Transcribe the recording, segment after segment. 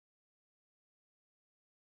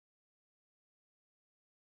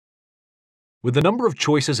With the number of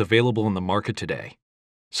choices available in the market today,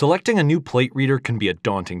 selecting a new plate reader can be a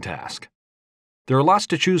daunting task. There are lots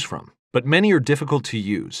to choose from, but many are difficult to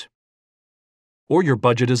use. Or your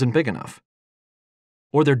budget isn't big enough.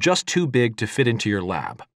 Or they're just too big to fit into your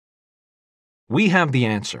lab. We have the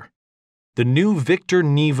answer. The new VICTOR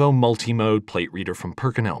Nivo Multimode plate reader from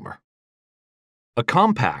PerkinElmer. A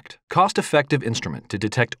compact, cost-effective instrument to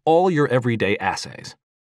detect all your everyday assays.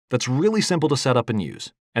 That's really simple to set up and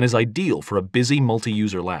use, and is ideal for a busy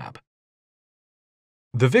multi-user lab.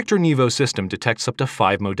 The VICTOR Nivo system detects up to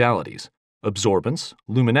 5 modalities: absorbance,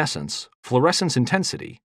 luminescence, fluorescence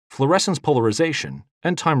intensity, fluorescence polarization,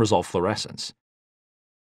 and time-resolved fluorescence,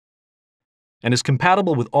 and is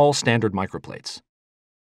compatible with all standard microplates.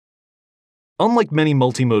 Unlike many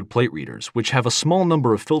multimode plate readers, which have a small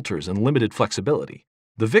number of filters and limited flexibility,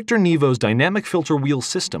 the VICTOR Nivo's dynamic filter wheel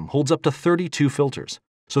system holds up to 32 filters,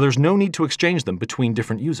 so there's no need to exchange them between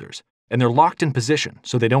different users, and they're locked in position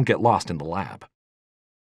so they don't get lost in the lab.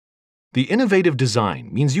 The innovative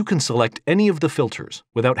design means you can select any of the filters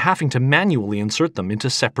without having to manually insert them into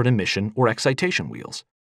separate emission or excitation wheels.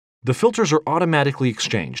 The filters are automatically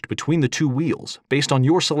exchanged between the two wheels based on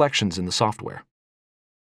your selections in the software.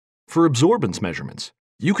 For absorbance measurements,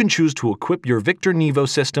 you can choose to equip your VICTOR Nivo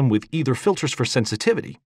system with either filters for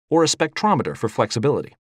sensitivity or a spectrometer for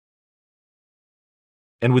flexibility.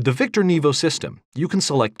 And with the VICTOR Nivo system, you can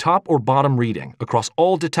select top or bottom reading across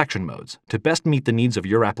all detection modes to best meet the needs of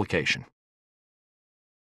your application.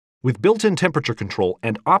 With built-in temperature control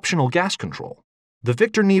and optional gas control, the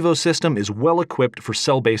VICTOR Nivo system is well equipped for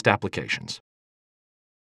cell-based applications.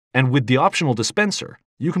 And with the optional dispenser,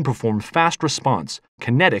 you can perform fast response,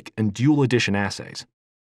 kinetic, and dual addition assays.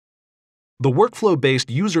 The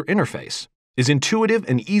workflow-based user interface is intuitive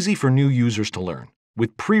and easy for new users to learn,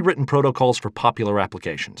 with pre-written protocols for popular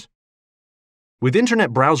applications. With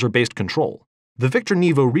internet browser-based control, the VICTOR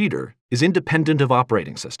Nivo reader is independent of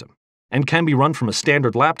operating system and can be run from a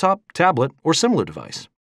standard laptop, tablet, or similar device.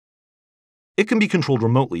 It can be controlled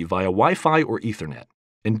remotely via Wi-Fi or Ethernet,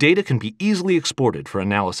 and data can be easily exported for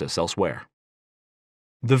analysis elsewhere.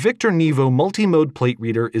 The VICTOR Nivo Multimode plate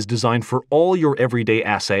reader is designed for all your everyday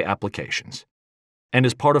assay applications and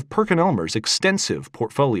is part of PerkinElmer's extensive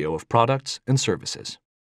portfolio of products and services.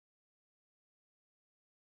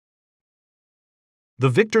 The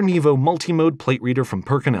VICTOR Nivo Multimode plate reader from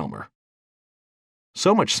PerkinElmer.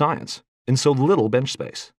 So much science in so little bench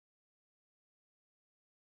space.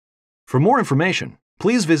 For more information,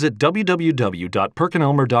 please visit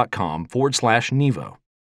www.perkinelmer.com/Nivo.